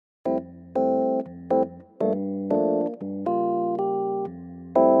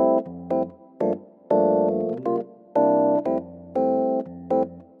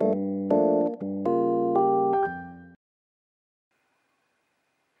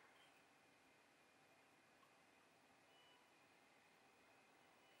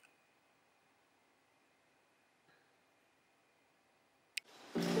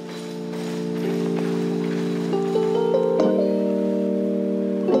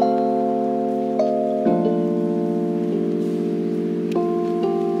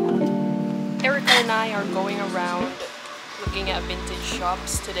looking at vintage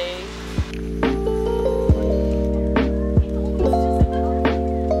shops today.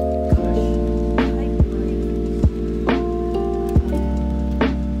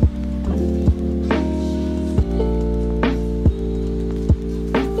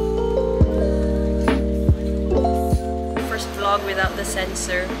 First vlog without the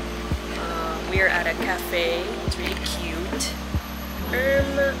sensor. We are at a cafe. It's really cute.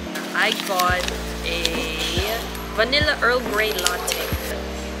 I got a vanilla Earl Grey latte.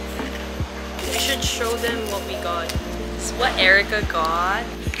 We should show them what we got. This is what Erica got.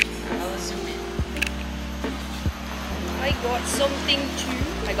 I'll zoom in. I got something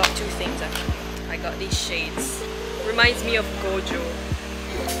too. I got two things actually. I got these shades. Reminds me of Gojo.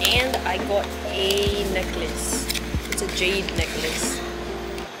 And I got a necklace. It's a jade necklace.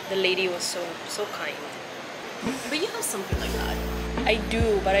 The lady was so kind. But you have something like that. I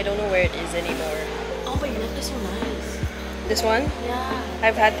do, but I don't know where it is anymore. Oh, but your necklace is so nice. This one? Yeah.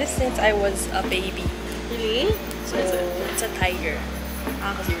 I've had this since I was a baby. Really? So it's a tiger.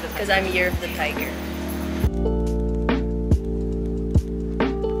 Ah, because you're the Because I'm Year of the Tiger.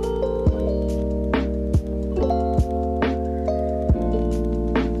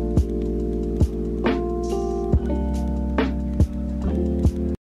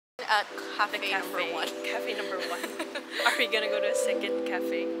 At cafe number 1. Cafe number 1. Are we gonna go to a second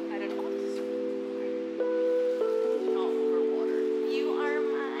cafe? I don't know. Not over water. You are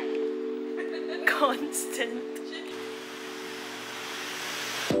my Constant.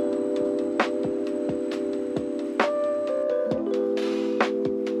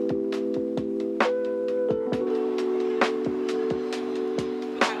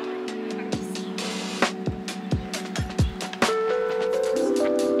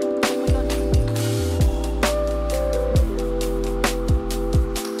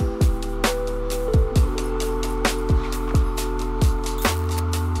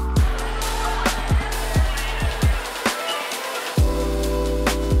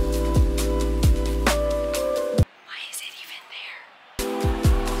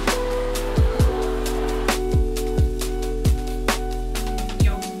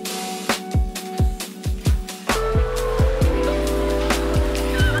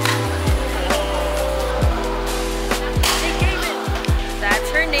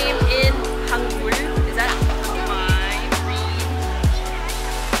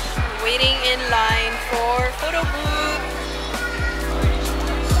 Waiting in line for photo booth.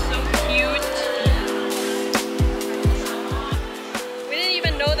 So cute. We didn't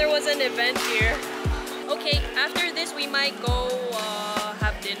even know there was an event here. Okay, after this we might go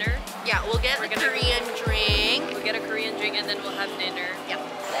have dinner. Yeah, we'll get a Korean drink. We'll get a Korean drink and then we'll have dinner. Yep.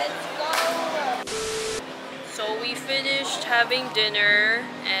 Let's go! So we finished having dinner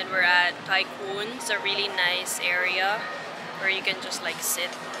and we're at Tycoon. It's a really nice area where you can just like sit.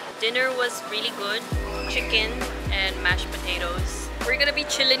 Dinner was really good. Chicken and mashed potatoes. We're gonna be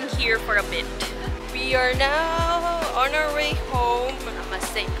chilling here for a bit. We are now on our way home. I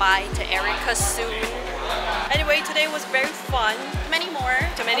must say bye to Erica soon. Anyway, today was very fun. Many more.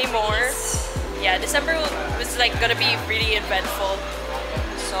 To many more. Yeah, December was like gonna be really eventful.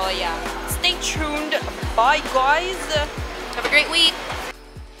 So yeah, stay tuned. Bye guys. Have a great week.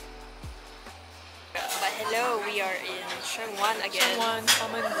 But hello, we are in Shangwan again. Shangwan,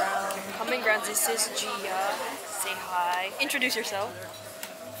 Common Ground. Common Ground, this is Gia. Say hi. Introduce yourself.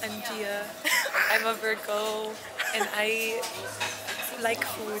 I'm Gia. I'm a Virgo and I like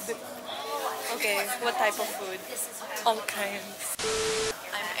food. Okay, what type of food? All kinds.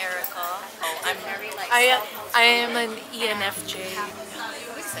 I'm Erica. Oh, I'm very like. I am an ENFJ.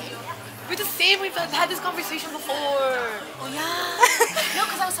 We're the same. We've had this conversation before. Oh yeah. No,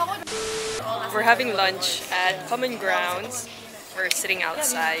 because I was talking. We're having lunch at Common Grounds. We're sitting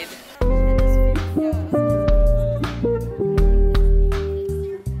outside.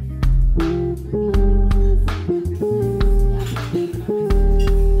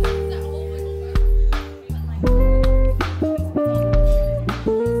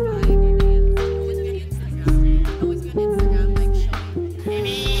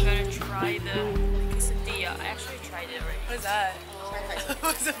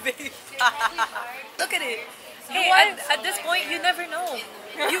 What's a vape? Look at it. Hey, at this point, you never know.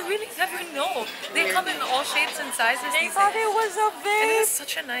 You really never know. They come in all shapes and sizes. They thought it was a vape. And it's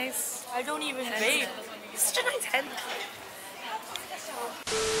such a nice. I don't even vape. It's such a nice head.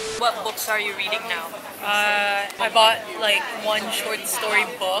 What books are you reading now? I bought like one short story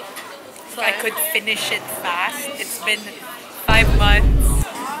book, so I could finish it fast. It's been 5 months.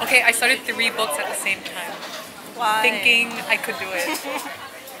 Okay, I started 3 books at the same time. Why? Thinking I could do it.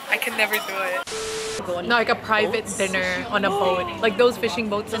 I can never do it. No, like a private dinner on a boat, like those fishing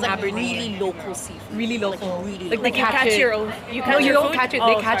boats in Aberdeen. Really local seafood. Really local. Like they catch your it. own. You No, catch you your don't food? catch it. Oh,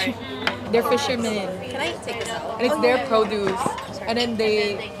 They catch sorry. it. They're fishermen, Can I take this out? and it's their produce. And then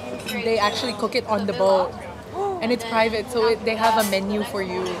they actually cook it on the boat, and it's private, so they have a menu for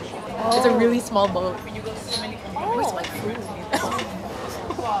you. It's a really small boat. Where's my food?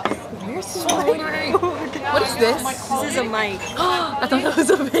 You're so weird. What is this? This is a mic. I thought that was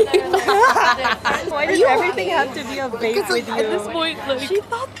a vape. Why does everything have to be a vape with you? At this point, like, She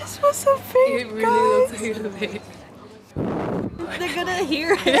thought this was a vape. it really looks like a vape. They're gonna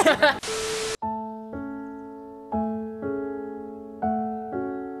hear it.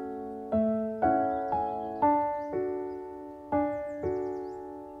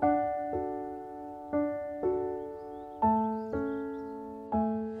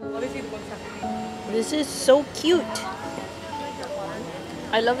 This is so cute.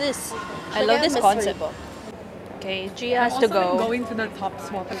 I love this. I love this concept. Okay, Gia has to go. Going to the top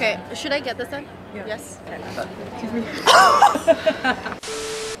swap. Okay, should I get this then? Yeah. Yes. Excuse me.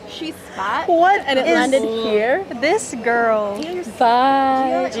 She spat. What? And it landed here. This girl.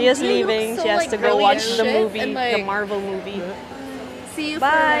 Bye. Gia's You look leaving. so, She has like, to go girly watch as the shit movie, and, the like- Marvel movie. See you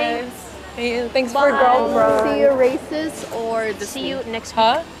Bye. Hey, thanks Bye. for girl. See you races or the See you next week.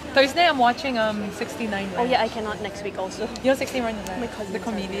 Huh? Thursday I'm watching 69 Oh yeah, I cannot next week also. You know 69 the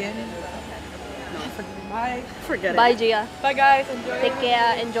comedian. Bye. forget Bye, Gia. Bye guys. Enjoy. Take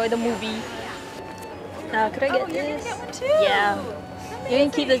care. Enjoy the movie. Could I get this? You're gonna get one too. Yeah. You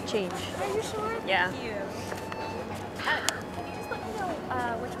can keep the change. Are you sure? Yeah. Thank you. Can you just let me know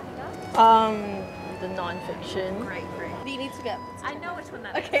which one you got? The non-fiction. Great. Do you need to get? I know which one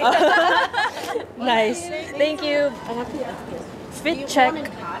that is. Okay. Nice. Thank you. Fit check.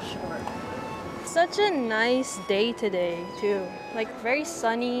 Such a nice day today too. Like very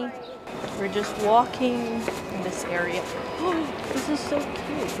sunny. We're just walking in this area. This is so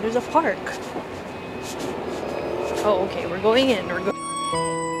cute. There's a park. Oh, okay. We're going in. We're going.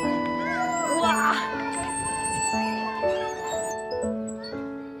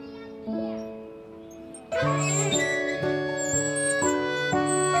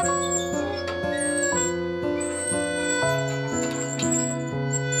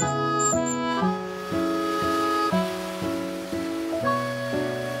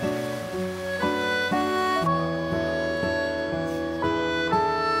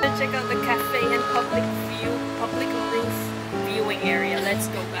 Check out the cafe and public roof viewing area. Let's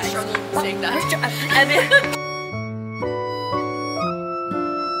go, guys. saying that. And then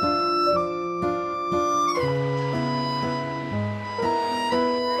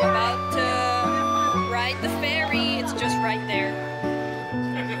about to ride the ferry. It's just right there.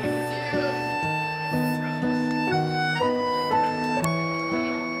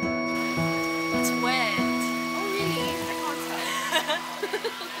 It's wet. Oh really? I can't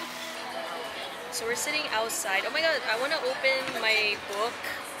tell. So we're sitting outside. Oh my god, I want to open my book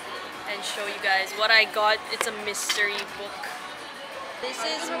and show you guys what I got. It's a mystery book. This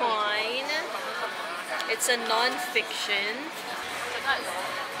is mine. It's a non-fiction.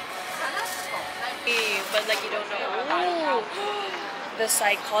 But like you don't know. Ooh. The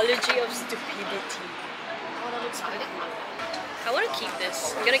Psychology of Stupidity. Oh, that looks pretty cool. I want to keep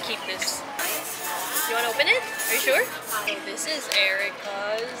this. I'm gonna keep this. You want to open it? Are you sure? So this is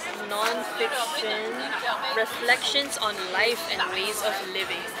Erica's non-fiction reflections on life and ways of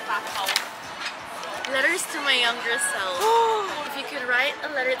living. Letters to my younger self. If you could write a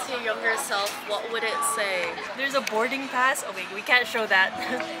letter to your younger self, what would it say? There's a boarding pass. Oh wait, we can't show that.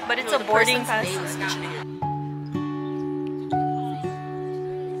 But it's No, a the boarding person's pass. name.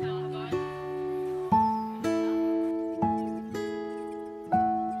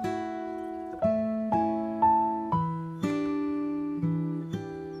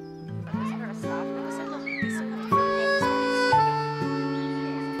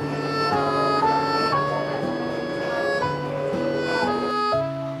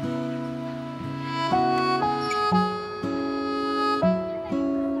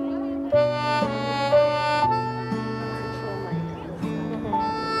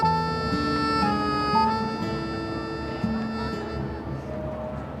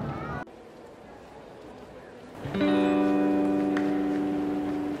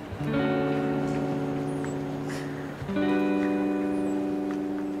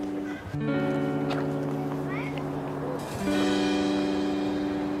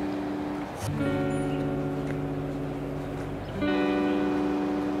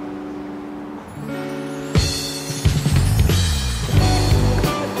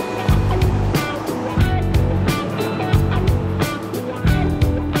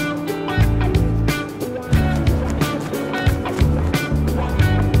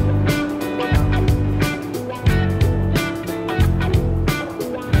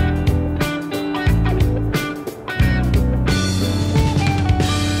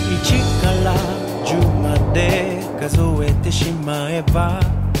 れば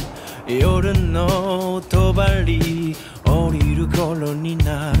夜の帳降りる頃に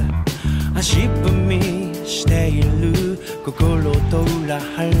なる足踏みしている心と裏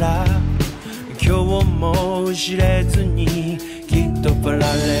腹今日も知れずにきっとパラレ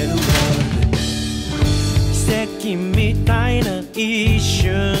ル奇跡みたいな一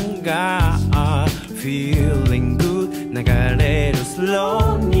瞬が Feeling good 流れるスロ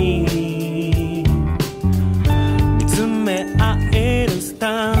ーに見つめ合えるス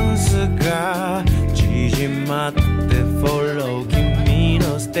タンスが縮まって Follow 君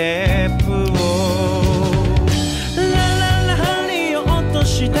のステップをラララ針を落と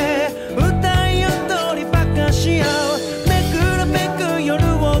して歌い踊りバカし合うめくるめく夜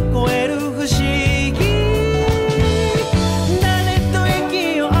を越える不思議誰と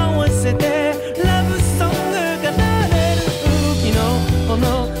息を合わせてラブソングが流れる昨日この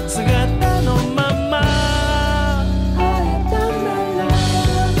姿のまま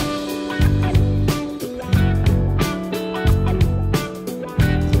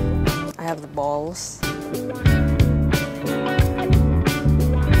I have the balls.1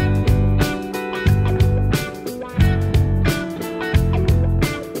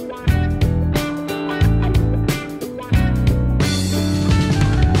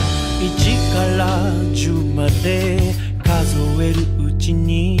から10まで数えるうち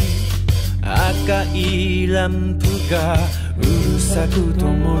に赤いランプがうるさく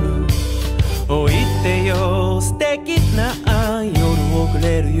灯る置いてよ素敵な夜をく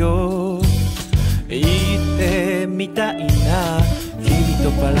れるよ言ってみたいな君と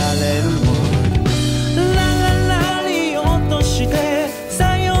パラレルを